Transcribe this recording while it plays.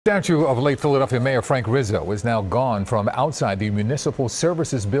Statue of late Philadelphia Mayor Frank Rizzo is now gone from outside the Municipal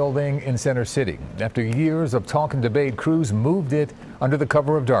Services Building in Center City. After years of talk and debate, crews moved it under the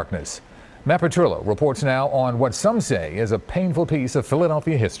cover of darkness. Matt Petrillo reports now on what some say is a painful piece of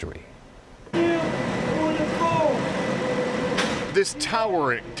Philadelphia history. This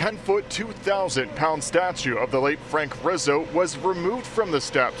towering 10-foot, 2,000-pound statue of the late Frank Rizzo was removed from the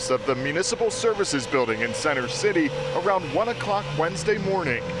steps of the Municipal Services Building in Center City around 1 o'clock Wednesday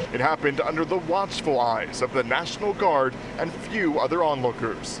morning. It happened under the watchful eyes of the National Guard and few other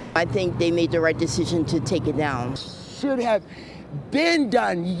onlookers. I think they made the right decision to take it down. Should have been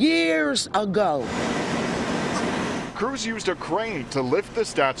done years ago. Crews used a crane to lift the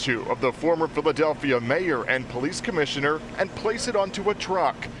statue of the former Philadelphia mayor and police commissioner and place it onto a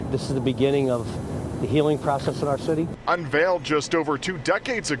truck. This is the beginning of the healing process in our city. Unveiled just over 2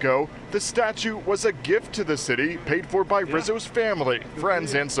 decades ago, the statue was a gift to the city paid for by Rizzo's family,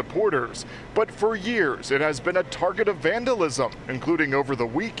 friends, and supporters. But for years, it has been a target of vandalism, including over the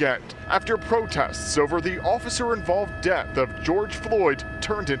weekend, after protests over the officer-involved death of George Floyd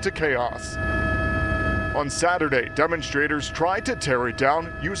turned into chaos. On Saturday, demonstrators tried to tear it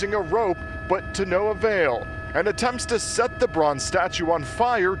down using a rope, but to no avail. And attempts to set the bronze statue on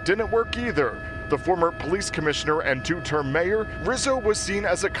fire didn't work either. The former police commissioner and 2-term mayor, Rizzo was seen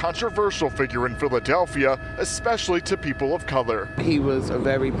as a controversial figure in Philadelphia, especially to people of color. He was a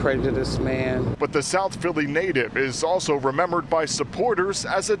very prejudiced man. But the South Philly native is also remembered by supporters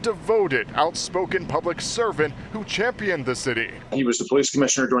as a devoted, outspoken public servant who championed the city. He was the police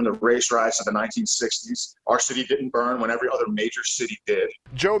commissioner during the race riots of the 1960s. Our city didn't burn when every other major city did.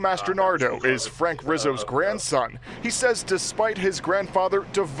 Joe Mastronardo is Frank Rizzo's grandson. He says despite his grandfather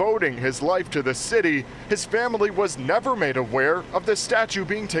devoting his life to the city, his family was never made aware of the statue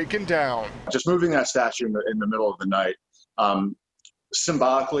being taken down. Just moving that statue in the middle of the night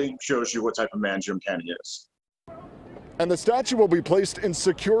symbolically shows you what type of man Jim Kenney is. And the statue will be placed in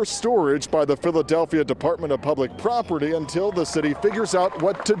secure storage by the Philadelphia Department of Public Property until the city figures out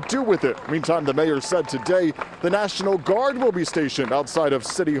what to do with it. Meantime, the mayor said today the National Guard will be stationed outside of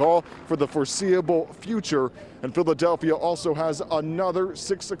City Hall for the foreseeable future. And Philadelphia also has another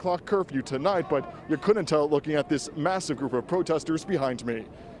 6 o'clock curfew tonight, but you couldn't tell it looking at this massive group of protesters behind me.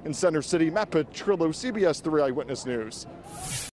 In Center City, Matt Petrillo, CBS 3 Eyewitness News.